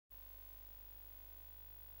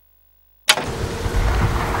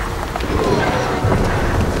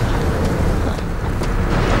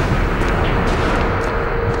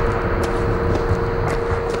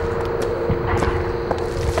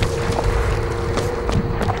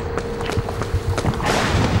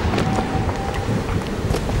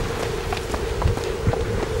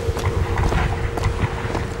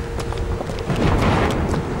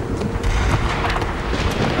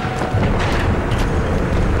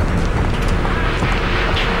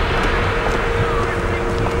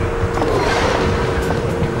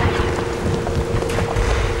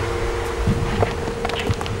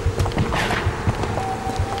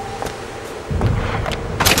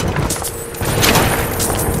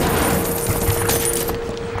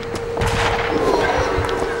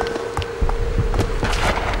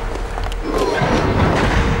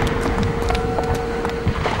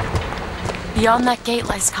Beyond that gate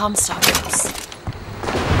lies Comstock House.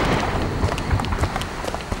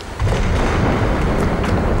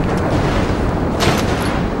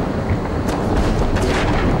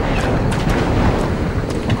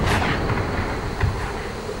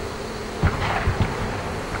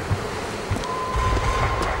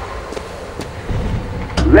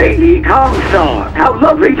 Lady Comstock, how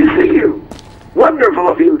lovely to see you. Wonderful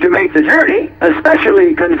of you to make the journey,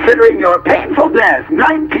 especially considering your painful death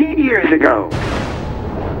 19 years ago.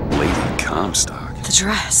 Lady Comstock? The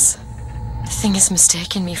dress. The thing has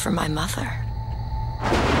mistaken me for my mother.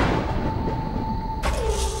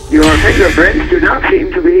 Your fingerprints do not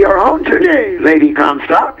seem to be your own today, Lady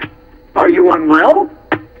Comstock. Are you unwell?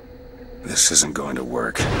 This isn't going to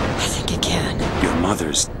work. I think it can. Your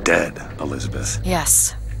mother's dead, Elizabeth.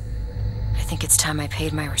 Yes. I think it's time I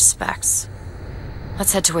paid my respects.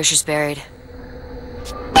 Let's head to where she's buried.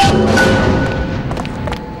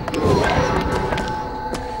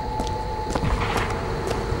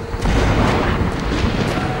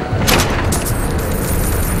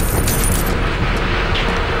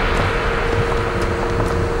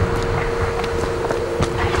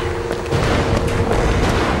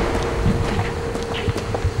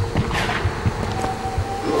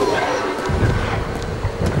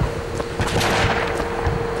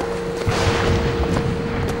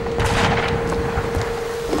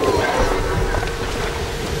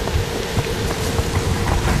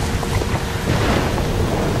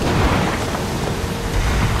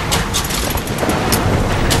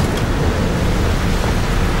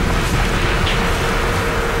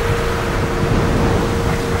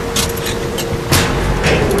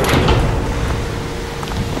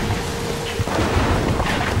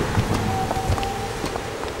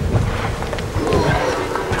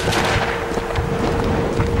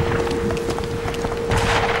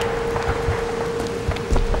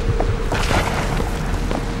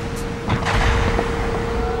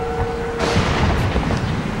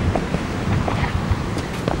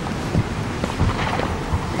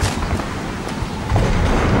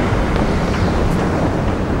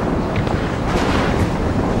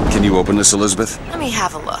 Can you open this, Elizabeth? Let me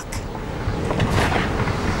have a look.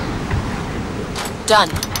 Done.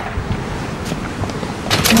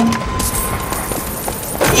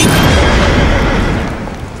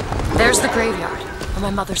 There's the graveyard, where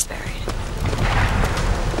my mother's buried.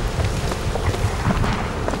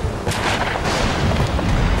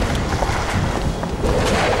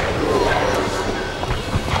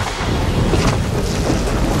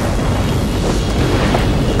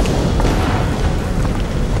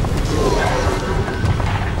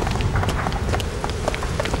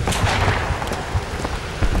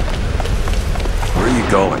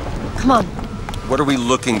 Going. Come on. What are we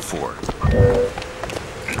looking for?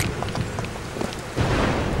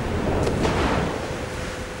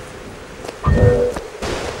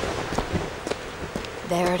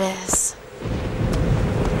 There it is.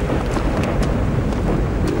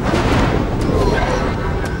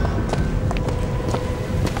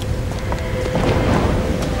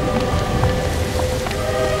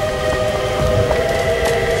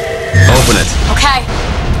 Open it. Okay.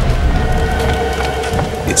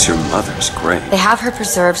 It's your mother's grave. They have her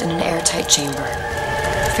preserved in an airtight chamber.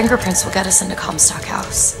 Fingerprints will get us into Comstock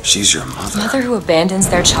House. She's your mother. A mother who abandons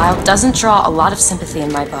their child doesn't draw a lot of sympathy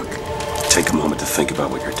in my book. Take a moment to think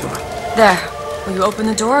about what you're doing. There. Will you open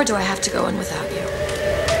the door, or do I have to go in without you?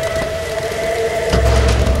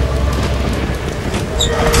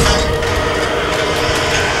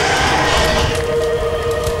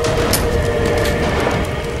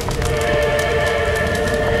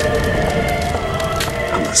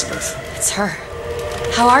 Elizabeth. It's her.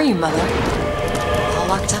 How are you, Mother? All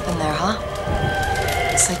locked up in there, huh?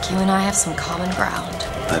 Looks like you and I have some common ground.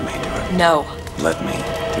 Let me do it. No. Let me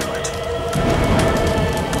do it.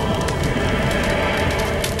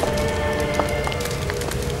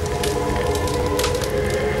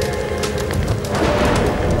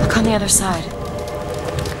 Look on the other side.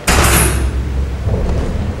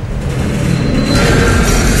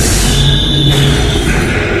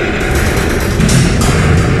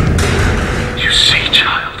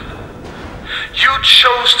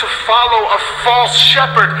 Chose to follow a false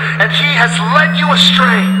shepherd, and he has led you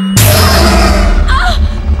astray.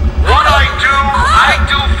 What I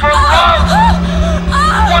do for love.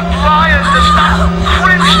 What lion does not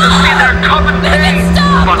cringe to see their coven pain,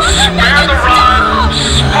 but spare the rod,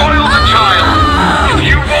 spoil the child. If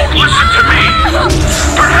you won't listen to me,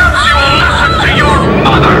 perhaps you will listen to your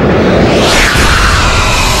mother.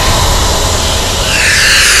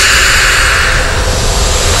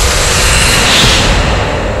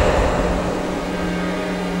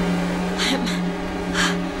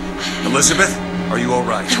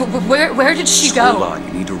 Where did she Just go? hold on,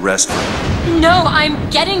 you need to rest for a minute. No, I'm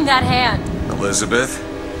getting that hand. Elizabeth,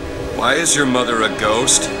 why is your mother a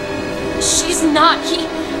ghost? She's not.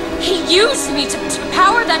 He used me to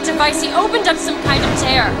power that device. He opened up some kind of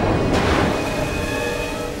tear.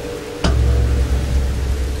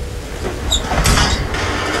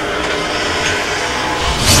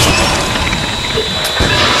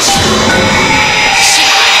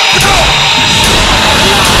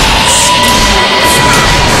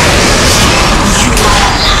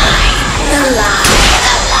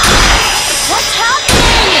 What's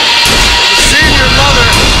happening? Seeing your mother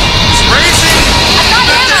is racing. I've got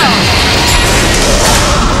ammo.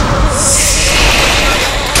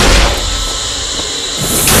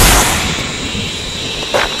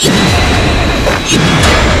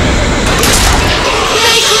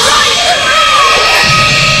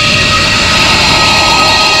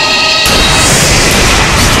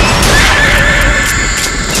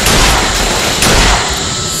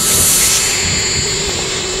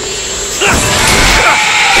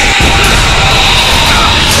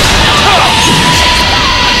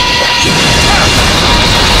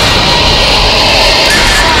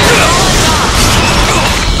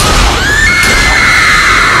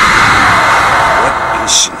 What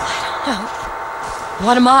is she?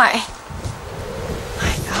 What am I?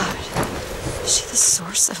 My God. Is she the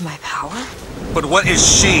source of my power? But what is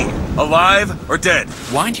she? Alive or dead?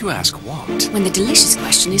 Why do you ask what? When the delicious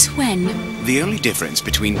question is when, The only difference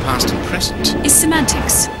between past and present is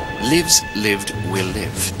semantics. lives, lived, will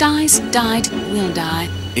live. Dies, died, will die.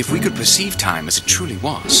 If we could perceive time as it truly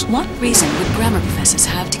was, What reason would grammar professors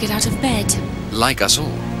have to get out of bed? like us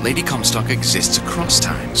all, Lady Comstock exists across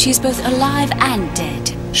time. She is both alive and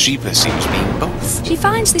dead. She perceives being both. She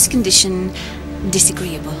finds this condition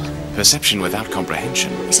disagreeable. Perception without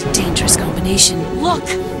comprehension. It's a dangerous combination. Look!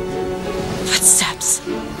 Footsteps.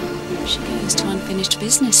 She goes to unfinished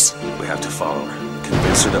business. We have to follow her.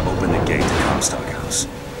 Convince her to open the gate to Comstock House.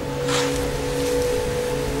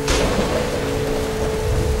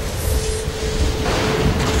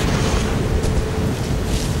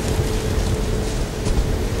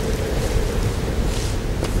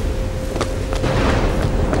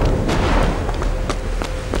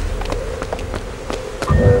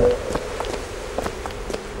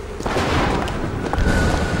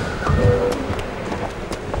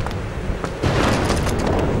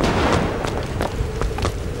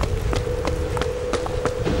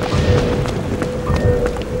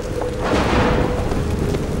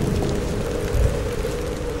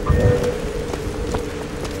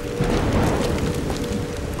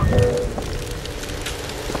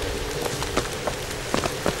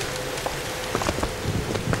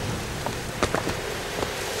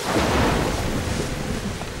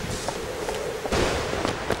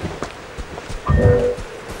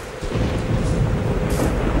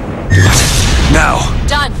 Now!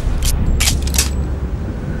 Done.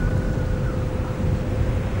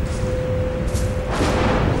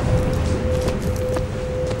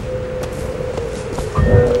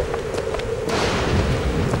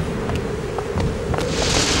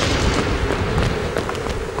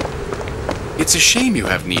 It's a shame you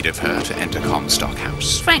have need of her to enter Comstock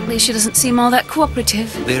House. Frankly, she doesn't seem all that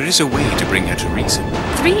cooperative. There is a way to bring her to reason.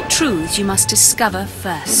 3 truths you must discover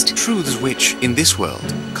first. Truths which, in this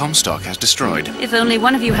world, Comstock has destroyed. If only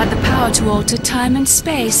one of you had the power to alter time and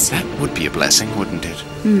space. That would be a blessing, wouldn't it?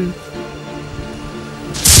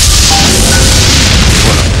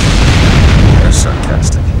 They're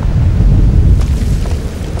sarcastic.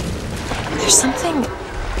 There's something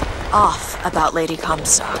off about Lady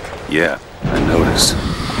Comstock. Yeah, I noticed.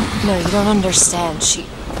 No, you don't understand. She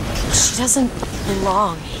doesn't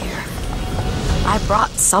belong here. I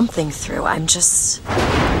brought something through. I'm not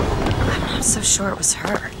so sure it was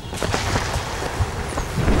her.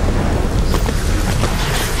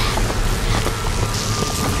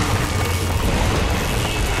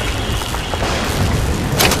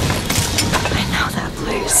 I know that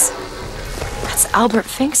place. That's Albert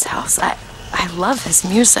Fink's house. I love his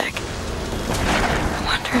music. I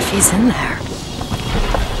wonder if he's in there.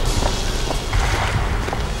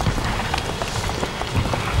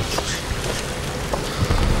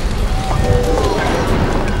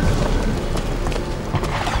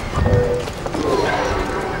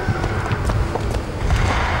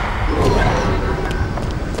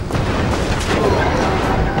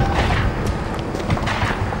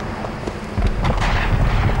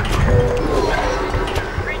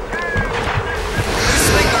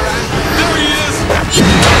 There he is!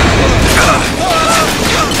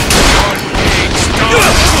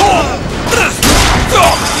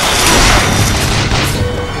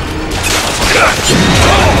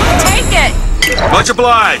 Much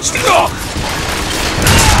obliged. I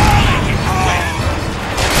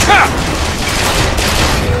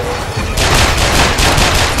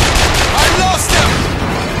lost him!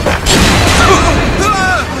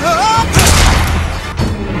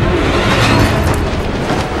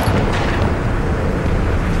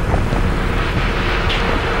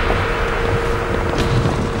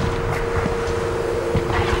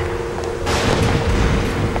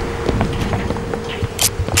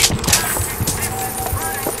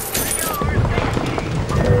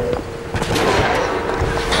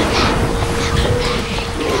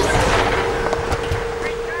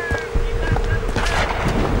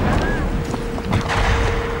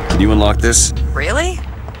 You unlock this? Really?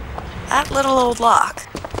 That little old lock.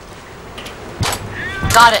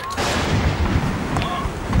 Got it.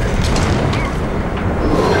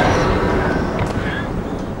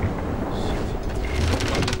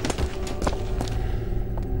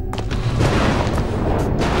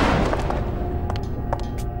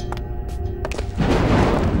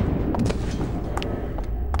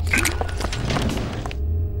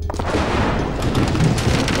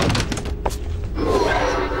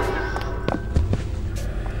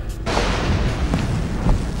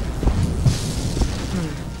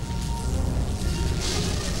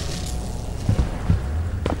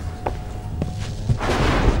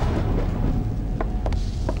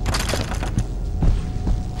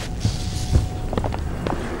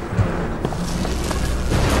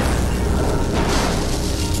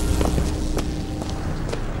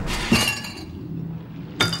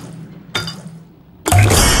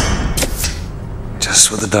 Just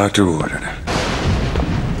what the doctor ordered.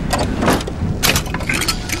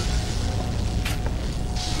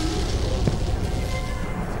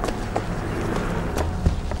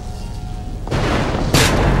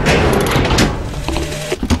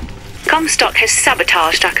 Comstock has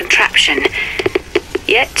sabotaged our contraption.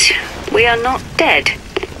 Yet, we are not dead.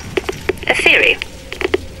 A theory.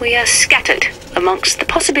 We are scattered amongst the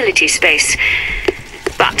possibility space.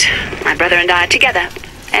 But my brother and I are together,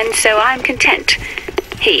 and so I'm content.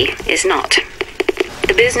 He is not.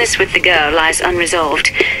 The business with the girl lies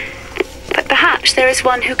unresolved. But perhaps there is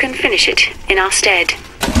one who can finish it in our stead.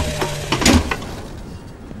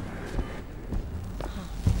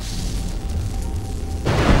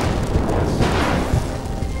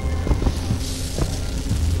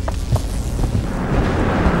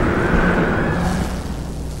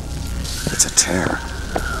 It's a tear.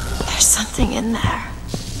 There's something in there.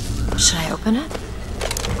 Should I open it?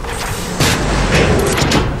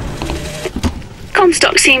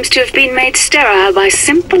 Comstock seems to have been made sterile by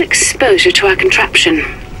simple exposure to our contraption.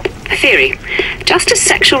 A theory. Just as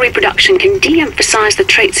sexual reproduction can de-emphasize the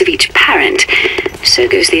traits of each parent, so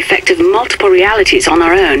goes the effect of multiple realities on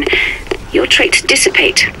our own. Your traits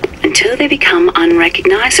dissipate until they become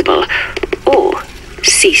unrecognizable or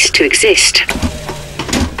cease to exist.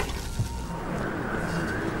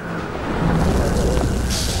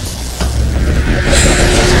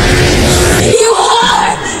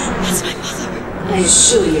 I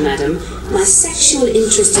assure you, madam, my sexual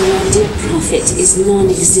interest in our dear prophet is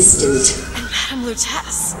non-existent. And Madame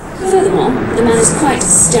Lutece. Furthermore, the man is quite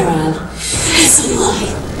sterile. It's a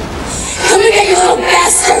lie. Come here, you little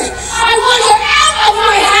bastard! I want her out of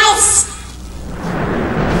my house!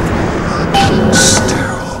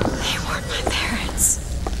 Sterile. They weren't my parents.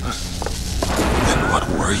 Then what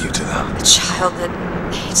were you to them? The child that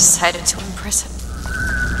they decided to imprison.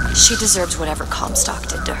 She deserves whatever Comstock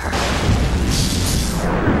did to her.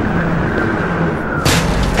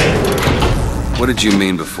 What did you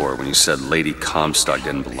mean before when you said Lady Comstock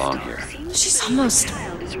didn't belong here? She's almost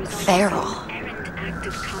feral.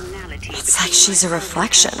 It's like she's a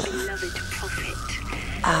reflection.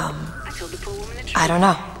 I don't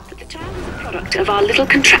know. The child was a product of our little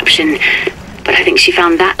contraption, but I think she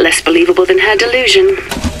found that less believable than her delusion.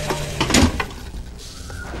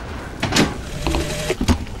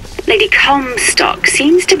 Lady Comstock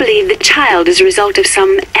seems to believe the child is a result of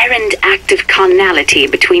some errant act of carnality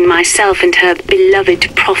between myself and her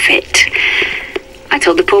beloved prophet. I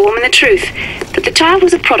told the poor woman the truth, that the child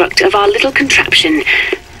was a product of our little contraption,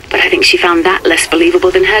 but I think she found that less believable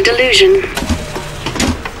than her delusion.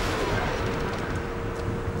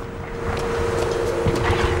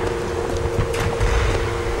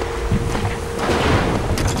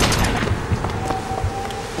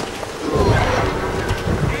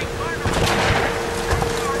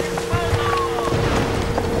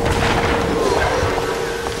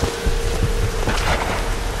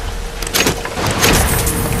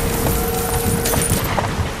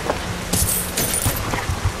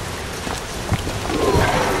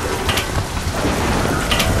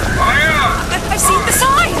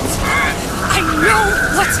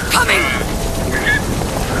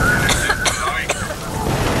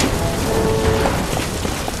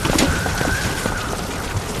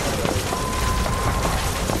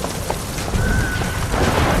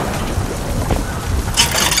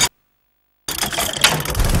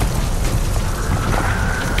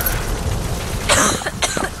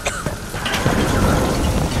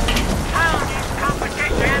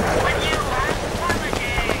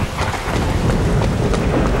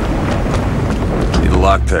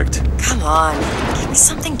 lockpicked. Come on, give me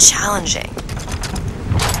something challenging.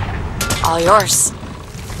 All yours.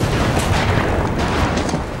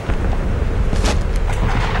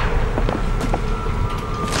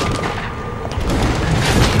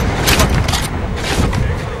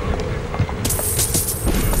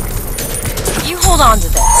 You hold on to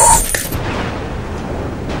this.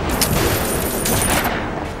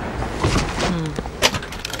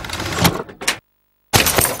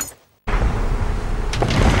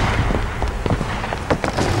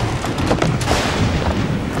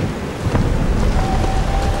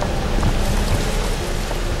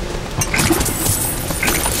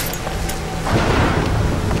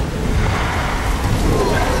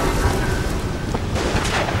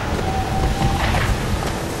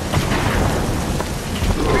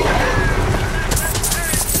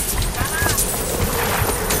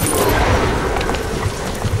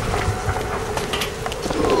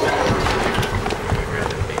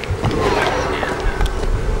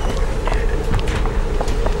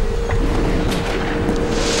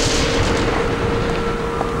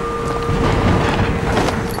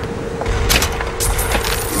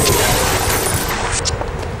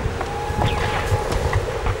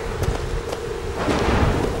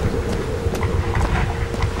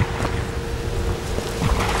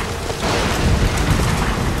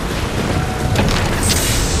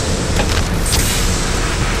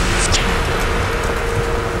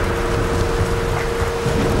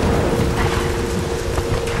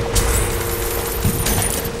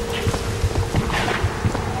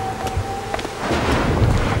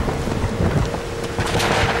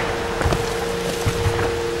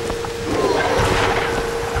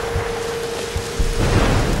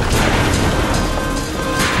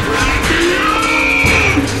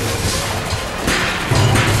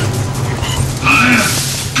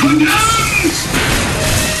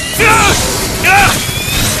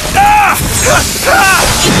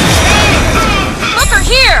 Look her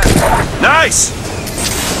here! Nice!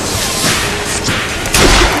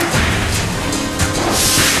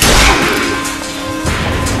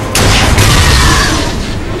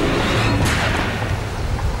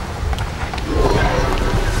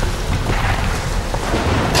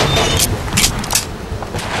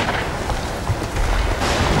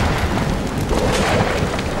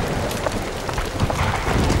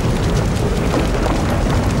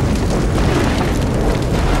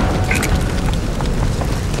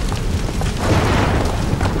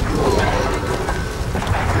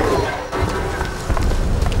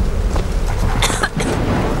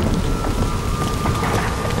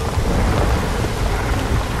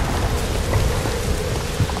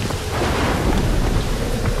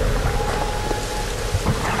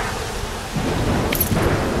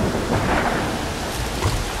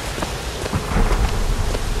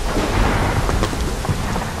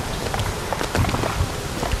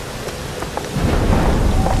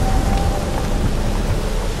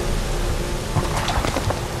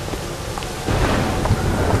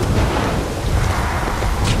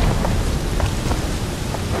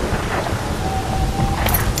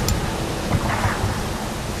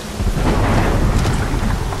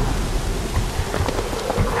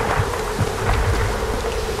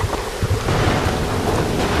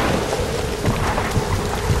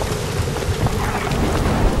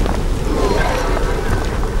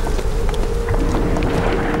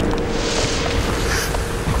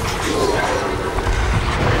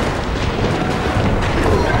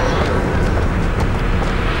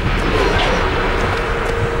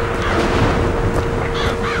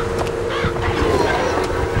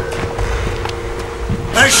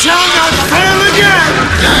 I shall not fail again!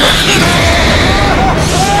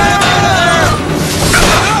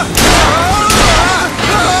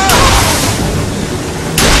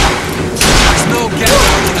 There's no getting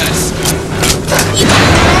out of this.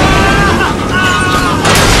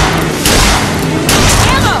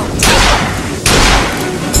 Ammo! Take it!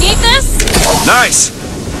 Need this? Nice!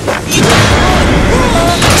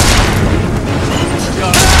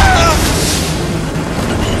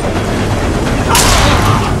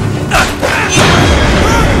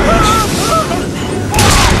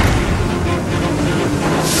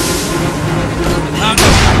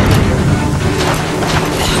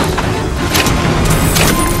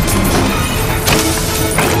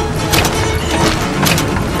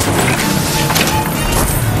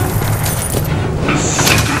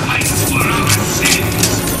 Sacrifice for our sin.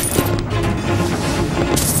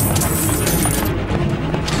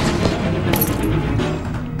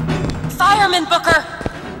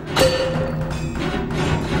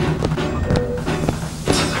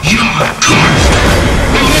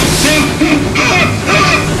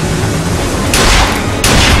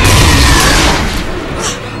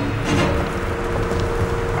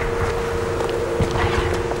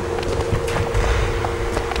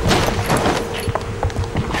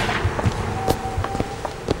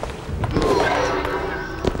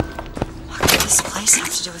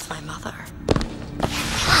 to do with my mother.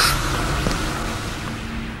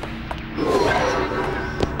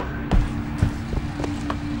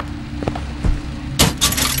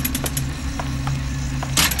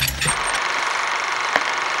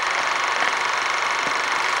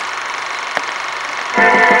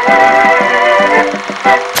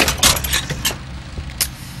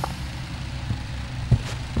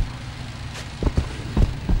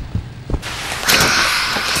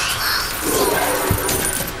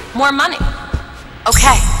 More money.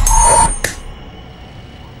 Okay.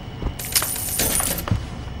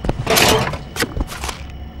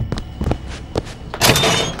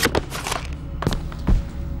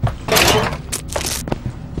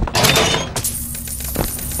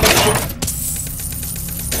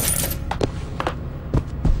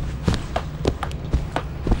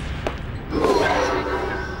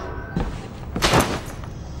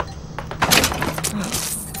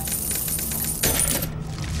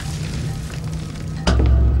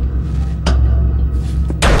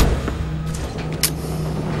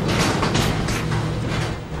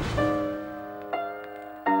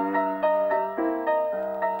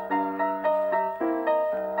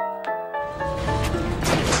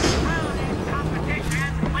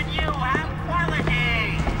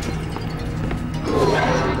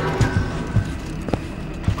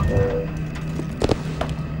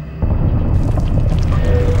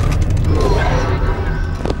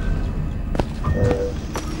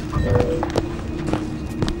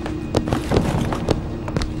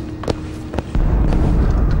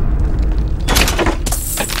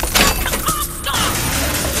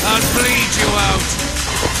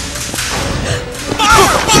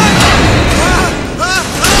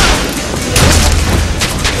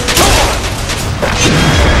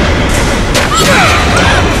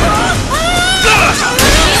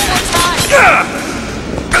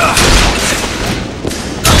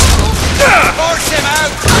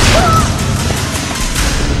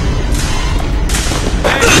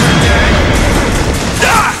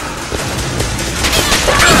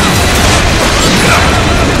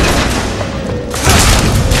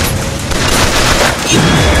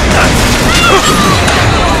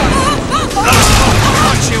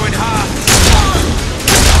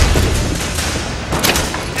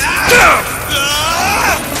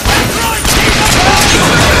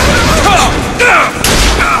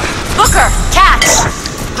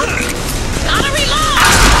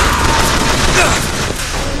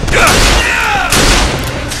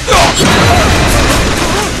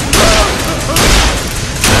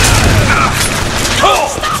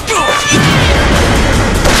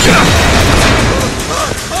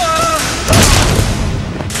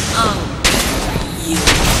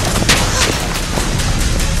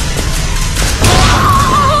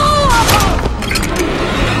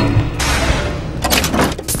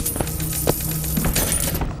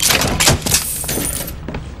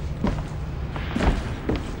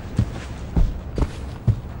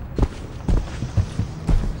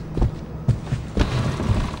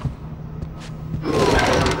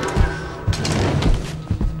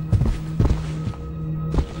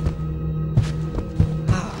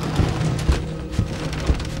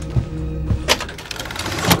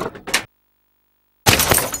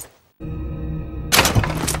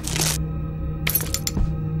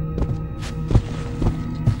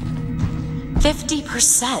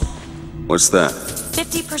 What's that?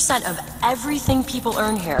 50% of everything people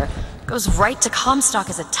earn here goes right to Comstock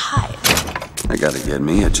as a tithe. I gotta get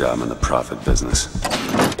me a job in the profit business.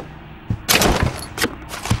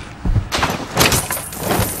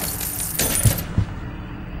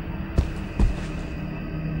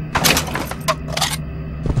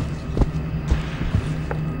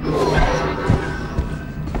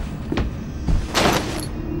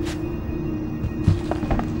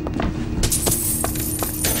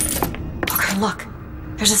 Look,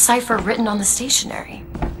 there's a cipher written on the stationery.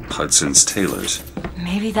 Hudson's Tailors.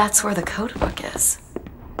 Maybe that's where the code book is.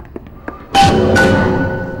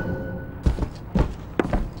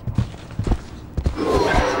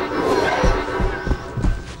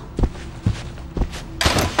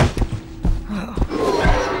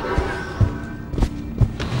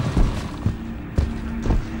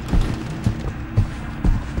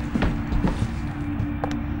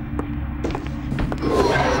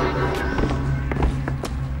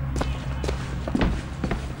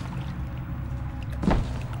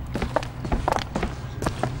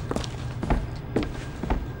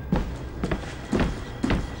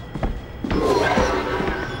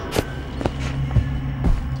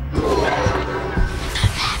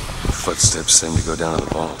 Footsteps seem to go down to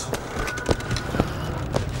the vault.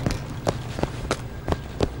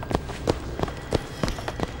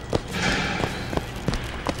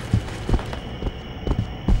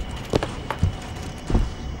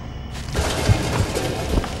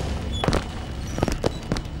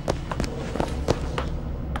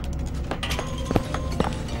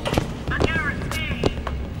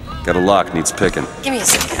 Got a lock, needs picking. Give me a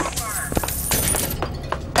second.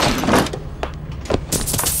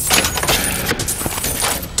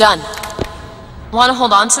 Done. Want to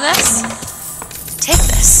hold on to this? Take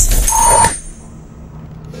this.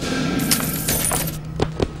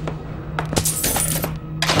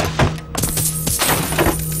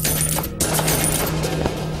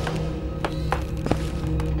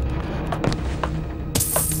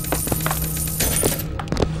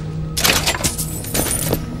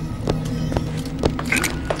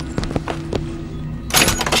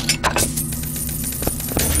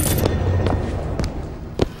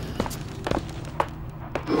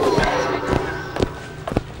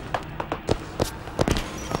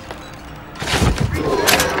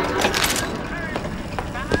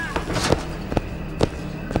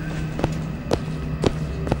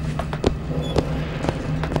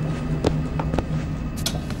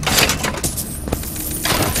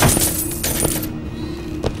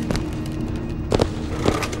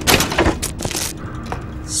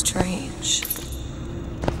 Strange.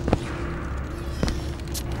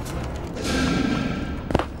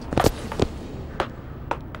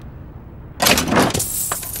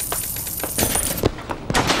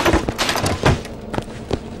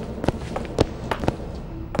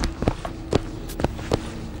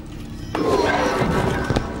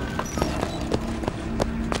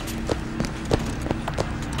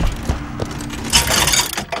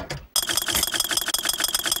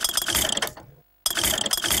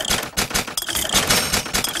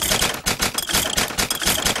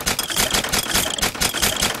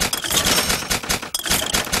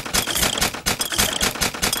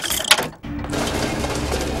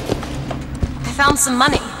 Found some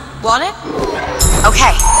money. Want it?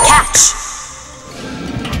 Okay, catch.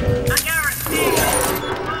 I guarantee you,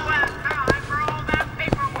 we'll have time for all that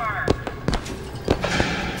paperwork.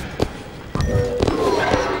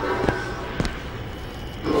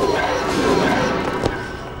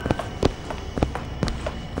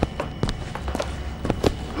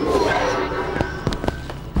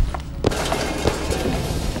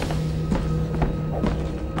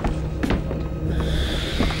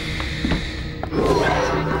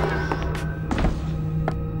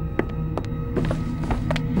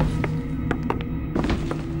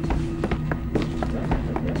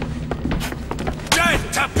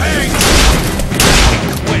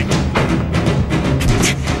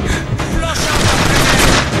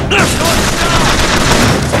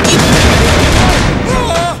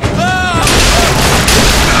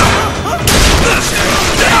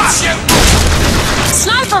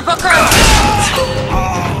 Sniper Booker!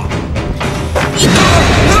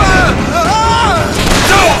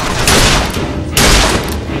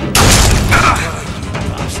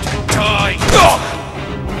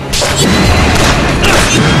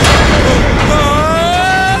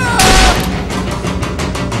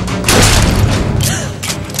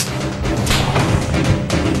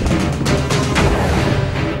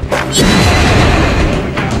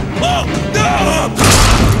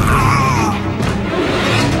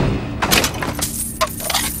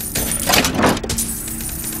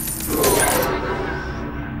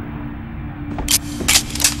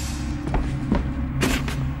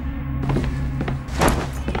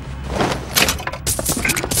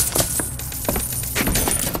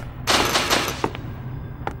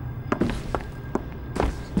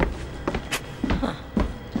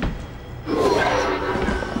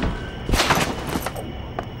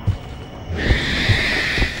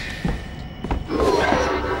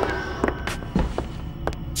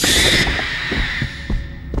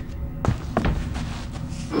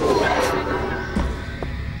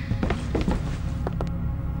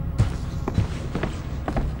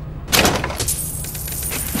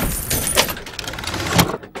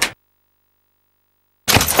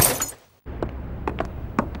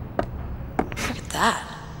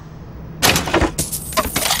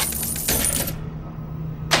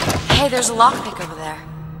 Hey, there's a lockpick over there.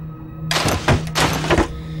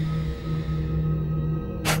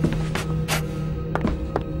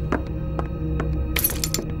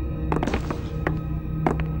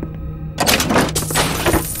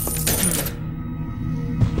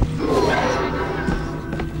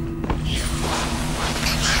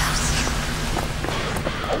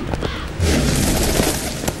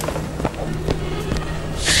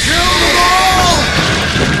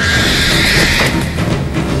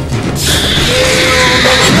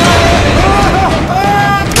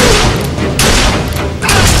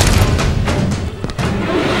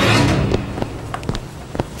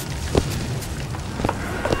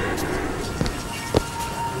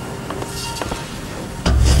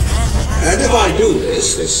 And if I do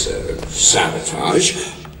this sabotage,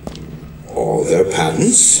 all their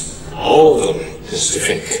patents? All of them, Mr.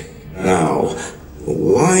 Fink. Now,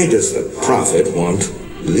 why does the Prophet want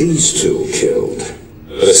these two killed?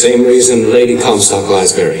 For the same reason Lady Comstock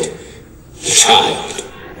lies buried. The child.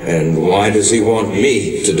 And why does he want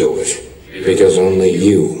me to do it? Because only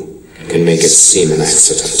you can make it seem an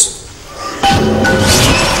accident.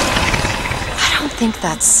 I don't think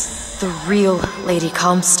that's the real Lady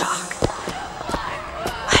Comstock.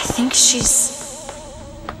 I think she's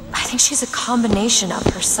a combination of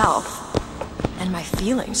herself and my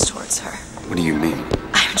feelings towards her. What do you mean?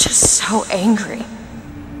 I'm just so angry.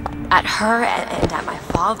 At her and at my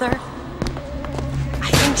father. I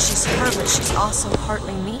think she's her, but she's also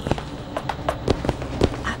partly me.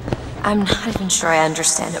 I'm not even sure I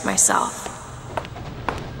understand it myself.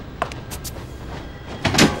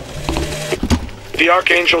 The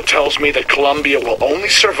Archangel tells me that Columbia will only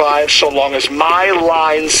survive so long as my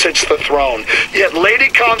line sits the throne. Yet Lady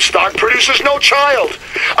Comstock produces no child.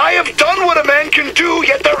 I have done what a man can do,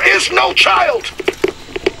 yet there is no child.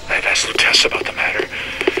 I have asked Lutece about the matter,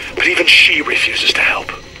 but even she refuses to help.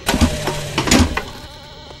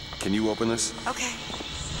 Can you open this? Okay.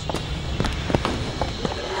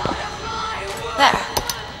 There.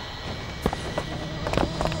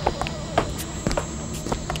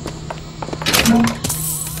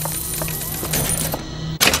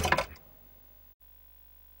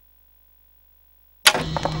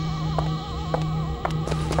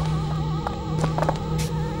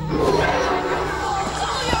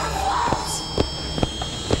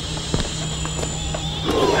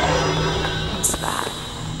 What's that?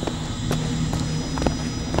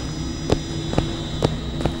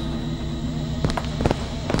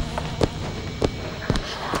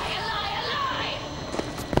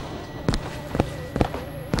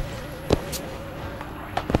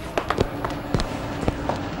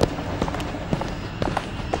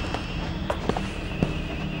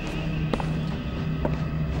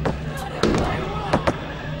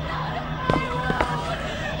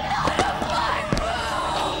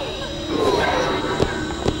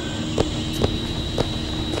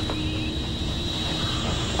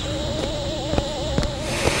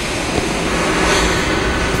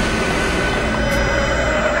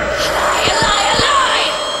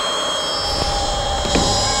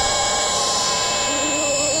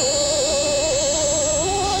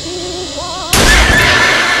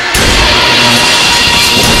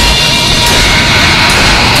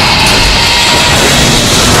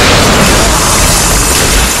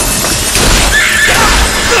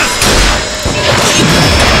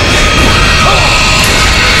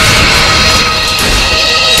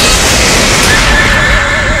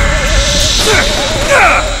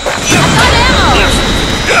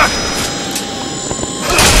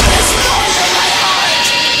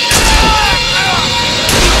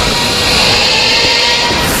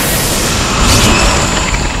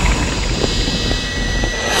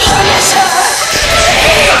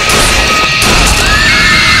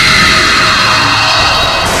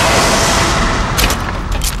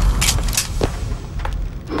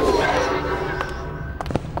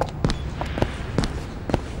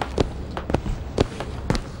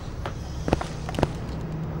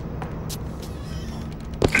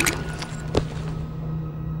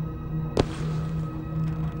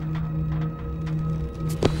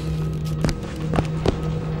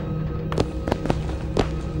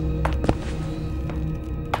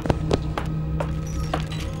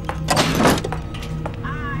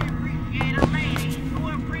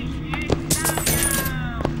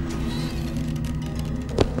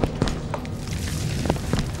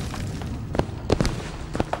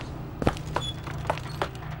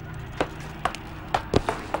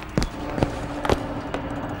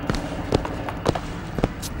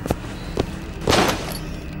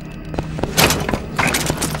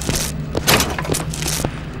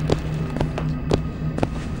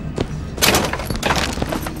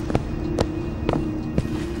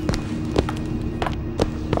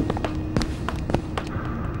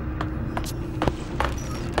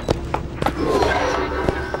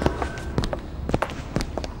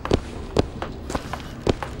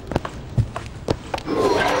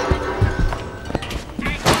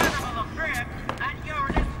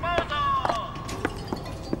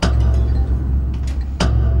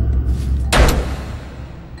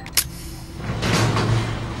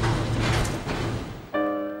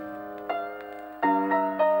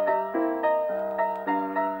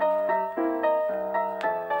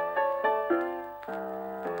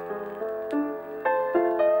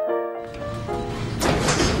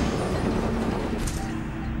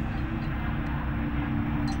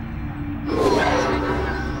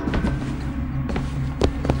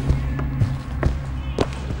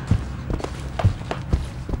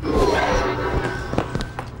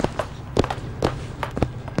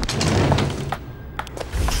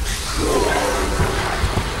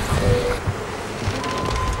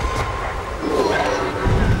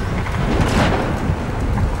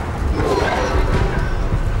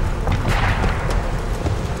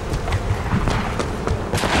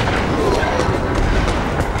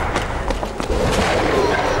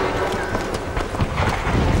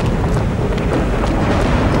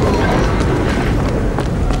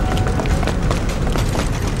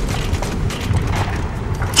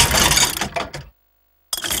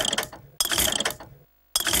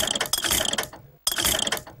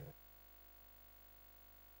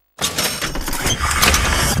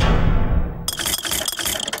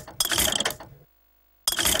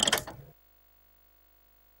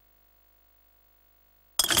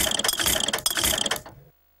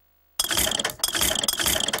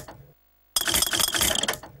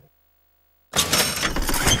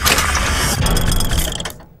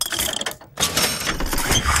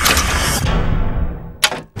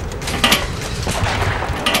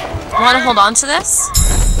 Want to hold on to this?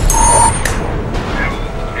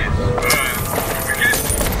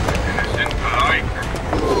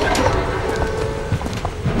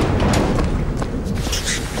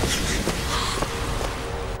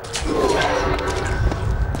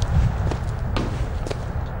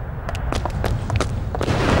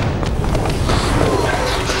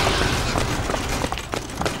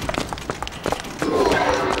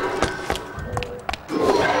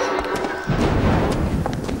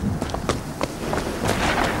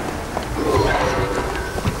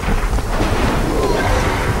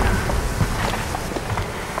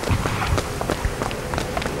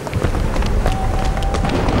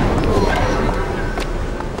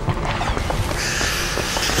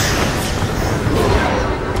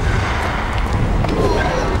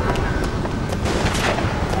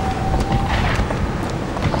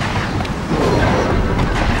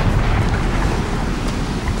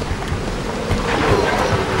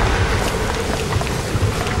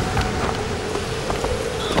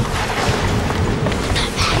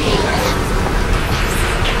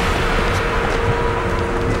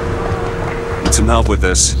 Some help with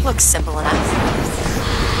this. Looks simple enough.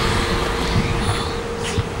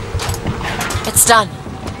 It's done.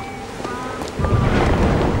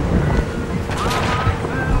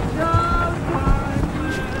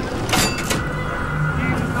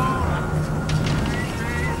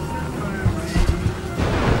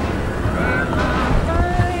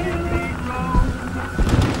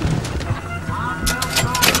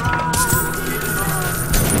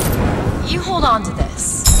 You hold on to this.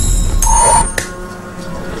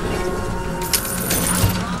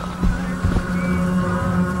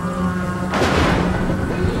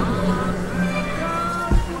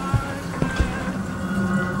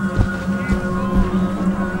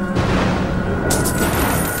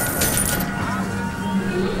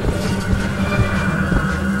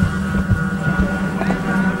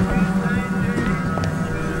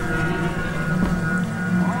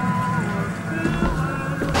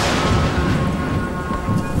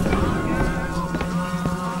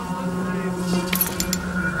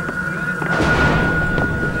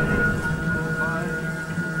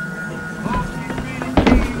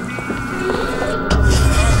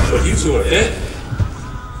 You are dead.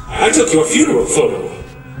 I took your funeral photo.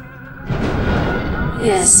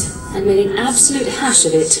 Yes, and made an absolute hash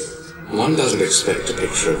of it. One doesn't expect a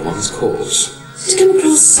picture of one's corpse To come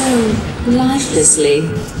across so lifelessly.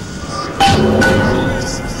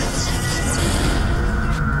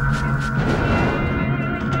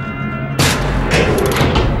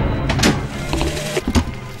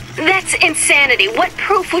 That's insanity. What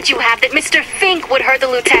proof would you have that Mr. Fink would hurt the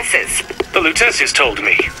Lutesses? The Lutesses told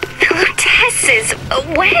me. The Lutesses?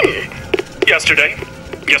 When? Yesterday.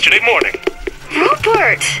 Yesterday morning.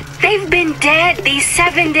 Rupert! They've been dead these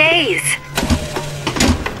 7 days.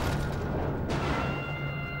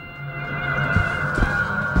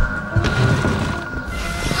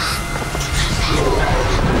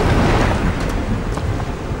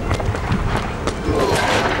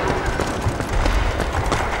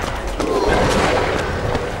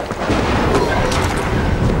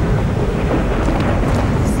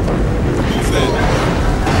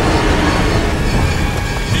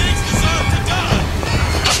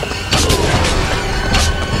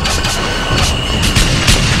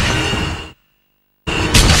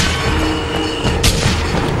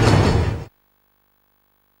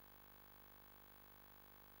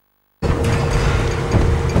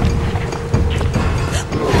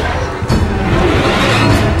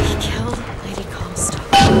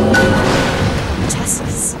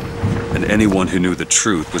 Anyone who knew the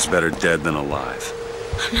truth was better dead than alive.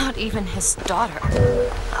 I'm not even his daughter.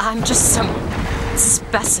 I'm just some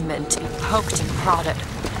specimen to be poked and prodded.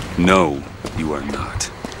 No, you are not.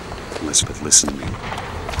 Elizabeth, listen to me.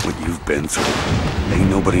 What you've been through, ain't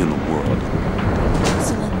nobody in the world.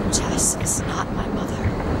 Rosalind Chess is not my mother.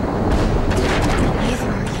 Neither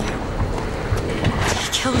are you. He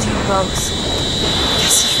killed you both.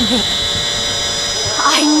 Because of me.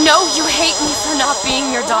 I know you hate me for not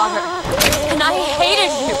being your daughter. And I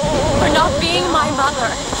hated you for not being my mother.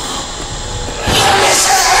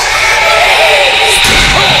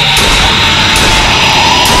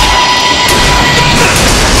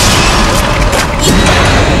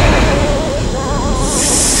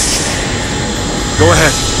 Go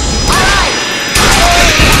ahead.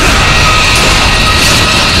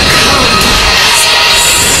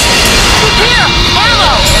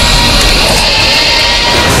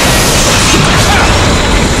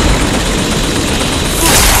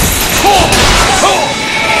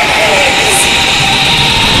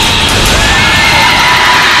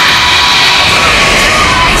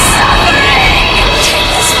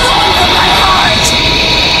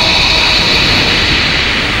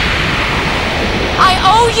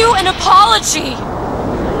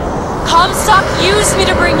 asked me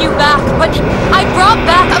to bring you back, but I brought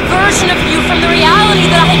back a version of you from the reality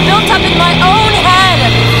that I had built up in my own head.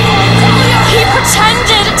 He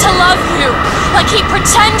pretended to love you, like he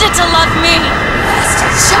pretended to love me.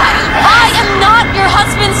 Bastard child! I am not your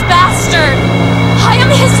husband's bastard. I am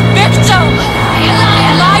his victim.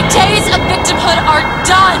 My days of victimhood are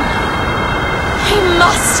done. We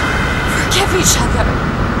must forgive each other,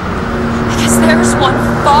 because there's one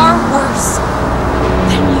far worse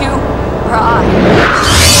than you or I.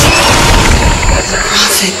 The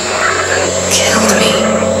Prophet killed me.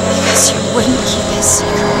 Because you wouldn't keep his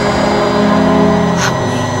secret about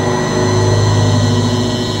me.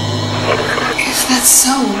 If that's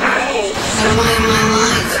so, then why am I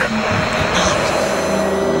alive?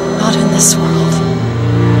 Not in this world.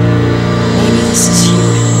 Maybe this is you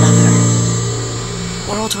in another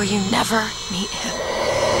world where you never meet him.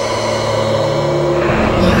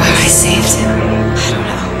 Where I saved him. I don't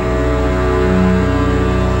know.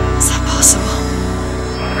 Is that possible?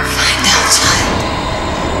 Find out, child.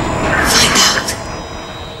 Find out.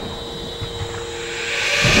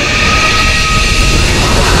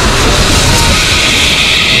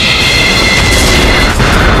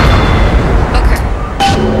 Booker.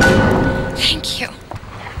 Thank you.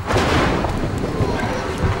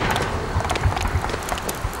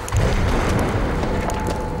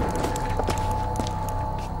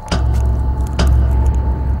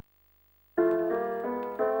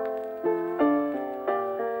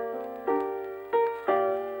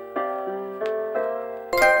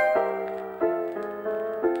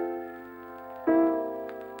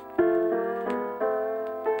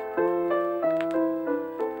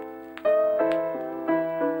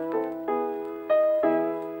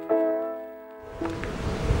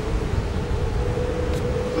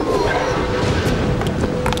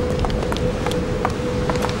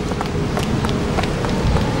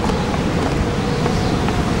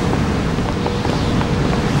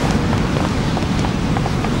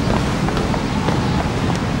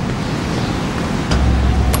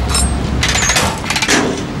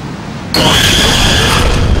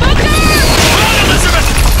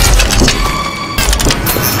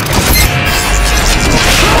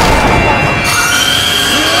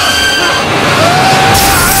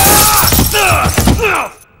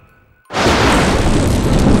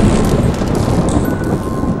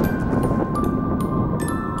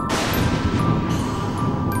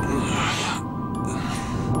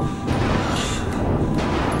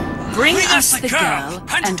 Bring us the girl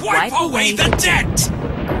and wipe away the debt!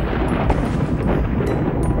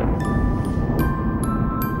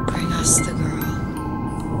 Bring us the girl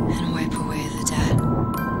and wipe away the debt.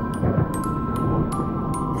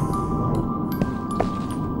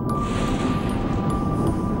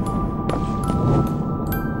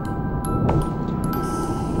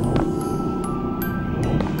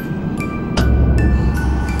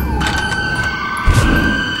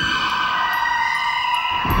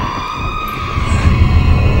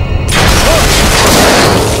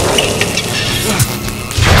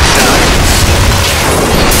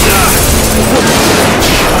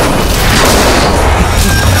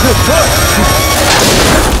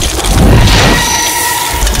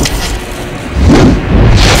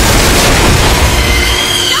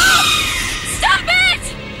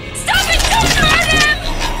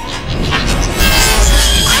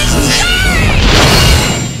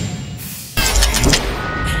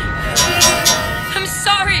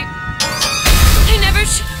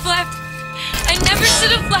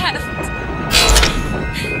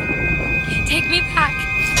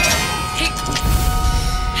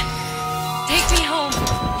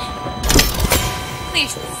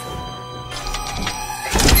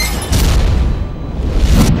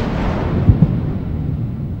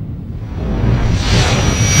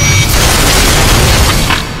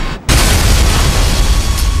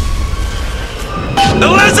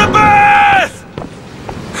 Elizabeth!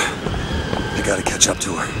 I gotta catch up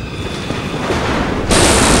to her.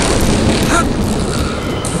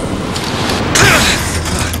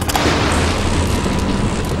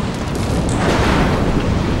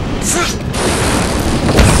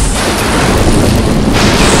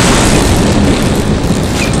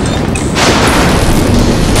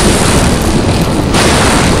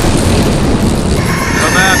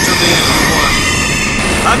 Come after me if you want.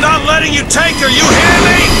 I'm not letting you take her, you hear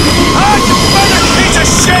me? Ah, you feathered piece of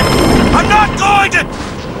shit! I'm not going to...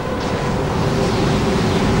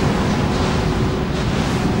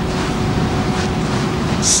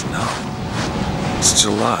 Snow. It's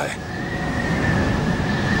July.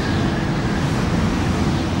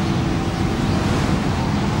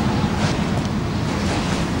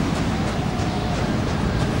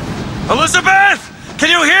 Elizabeth!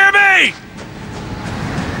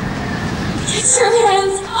 Get your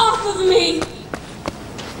hands off of me!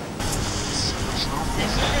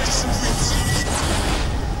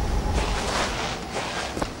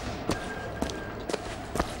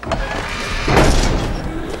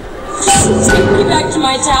 Take me back to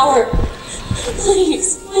my tower.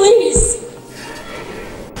 Please, please.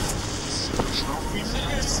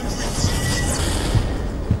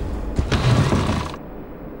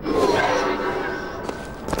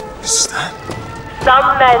 Is that?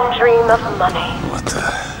 Some men dream of money. What the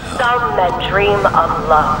hell? Some men dream of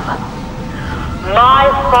love. My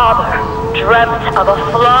father dreamt of a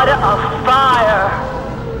flood of fire.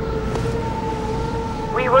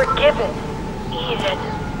 We were given Eden,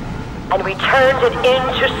 and we turned it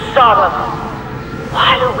into Sodom.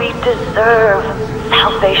 Why do we deserve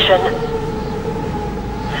salvation?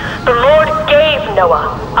 The Lord gave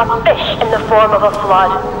Noah a fish in the form of a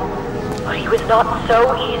flood, but he was not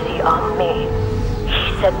so easy on me.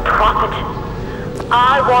 He said, "Prophet,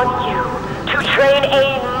 I want you to train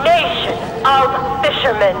a nation of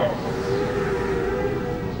fishermen."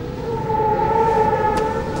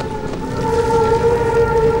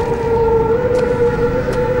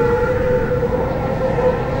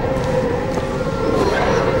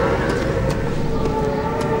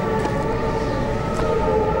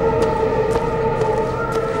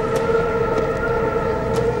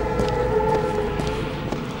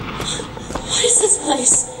 What is this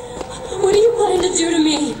place? What are you planning to do to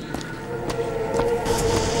me?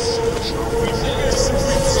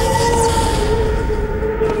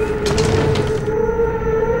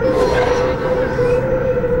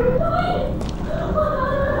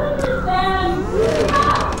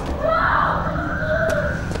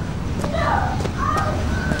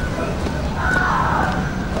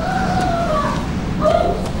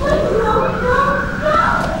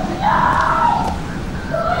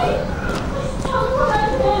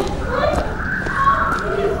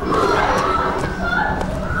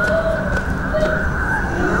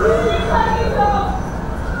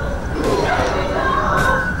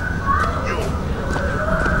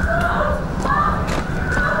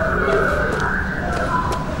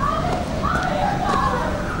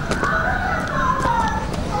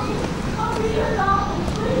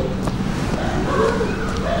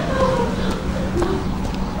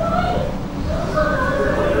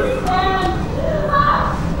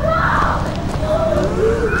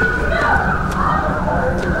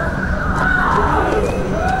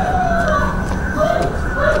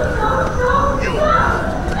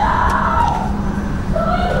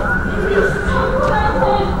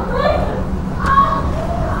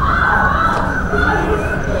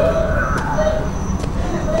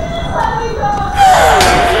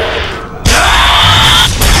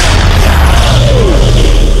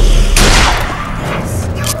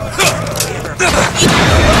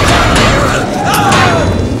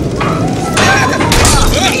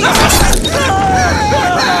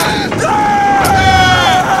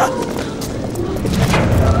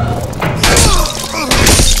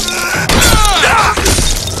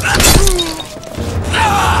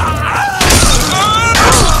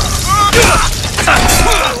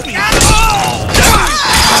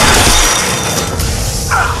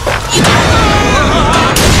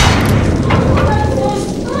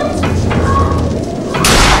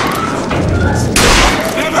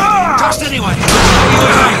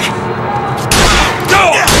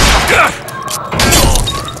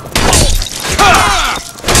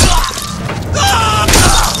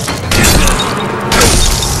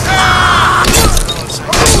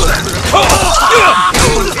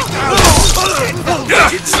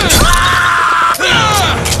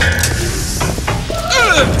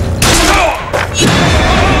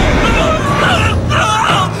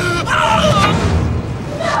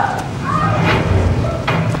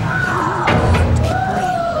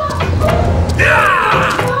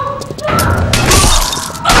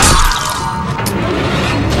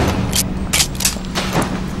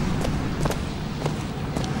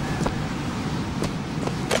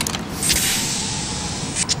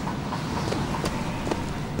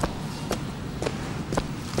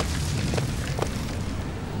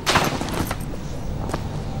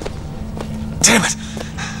 Damn it!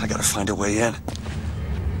 I gotta find a way in.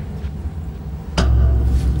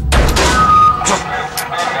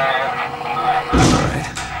 Alright.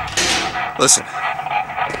 Listen.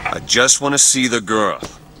 I just want to see the girl.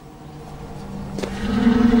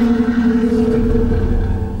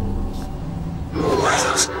 Where are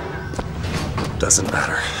those? Doesn't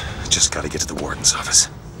matter. Just gotta get to the warden's office.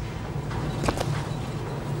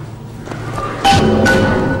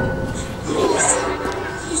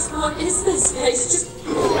 What is this, guys? Just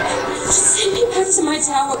send me back to my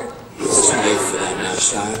tower. It's too late for that now,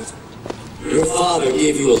 child. Your father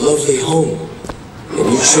gave you a lovely home,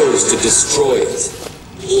 and you chose to destroy it.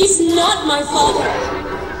 He's not my father!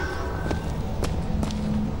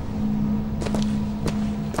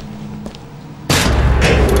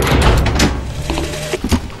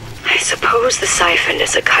 I suppose the siphon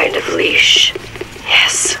is a kind of leash.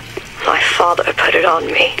 Yes, my father put it on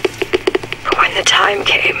me. But when the time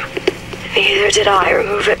came, neither did I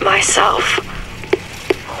remove it myself.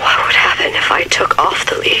 What would happen if I took off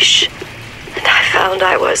the leash, and I found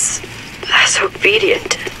I was as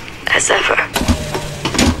obedient as ever?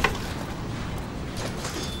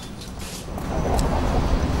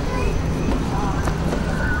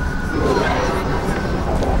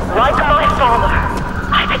 Like my father,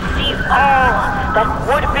 I could see all that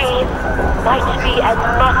would be, might be, and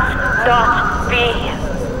must not be.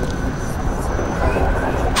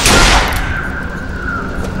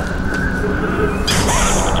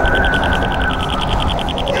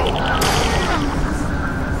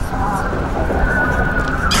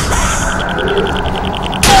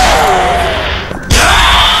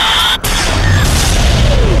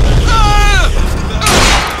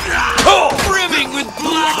 Brimming with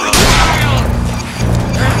black and wild!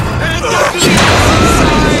 And up to the other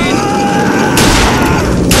side!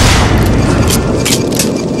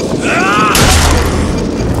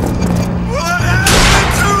 What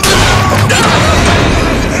happened to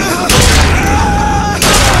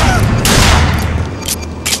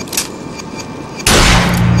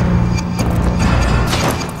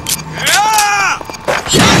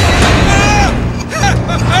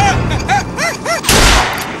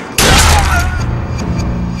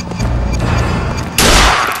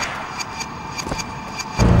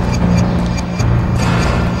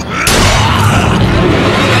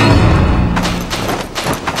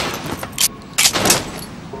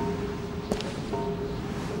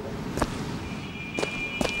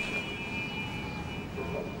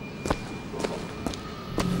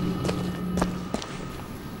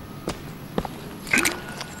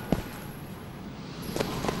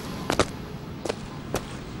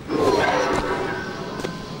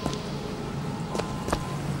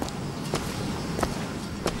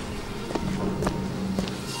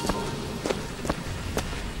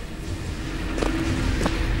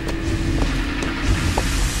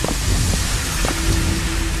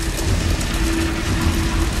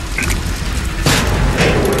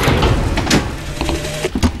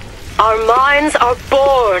Our minds are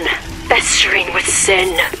born festering with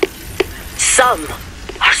sin. Some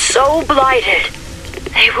are so blighted,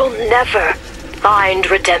 they will never find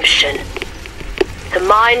redemption. The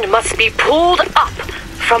mind must be pulled up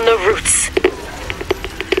from the roots.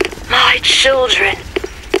 My children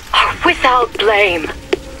are without blame,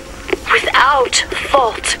 without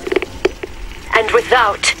fault, and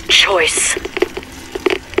without choice.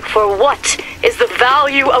 For what is the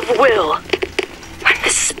value of will when the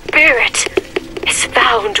spirit is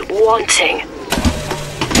found wanting?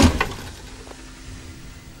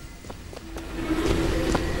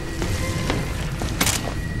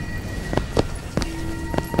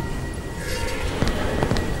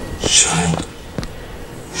 Child,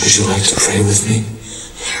 would you like to pray with me?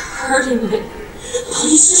 You're hurting me.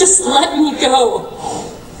 Please just let me go.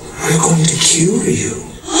 We're going to cure you.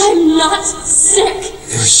 I'm not sick.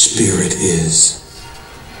 Your spirit is.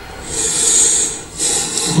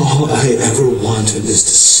 All I ever wanted is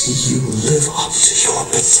to see you live up to your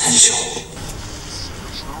potential.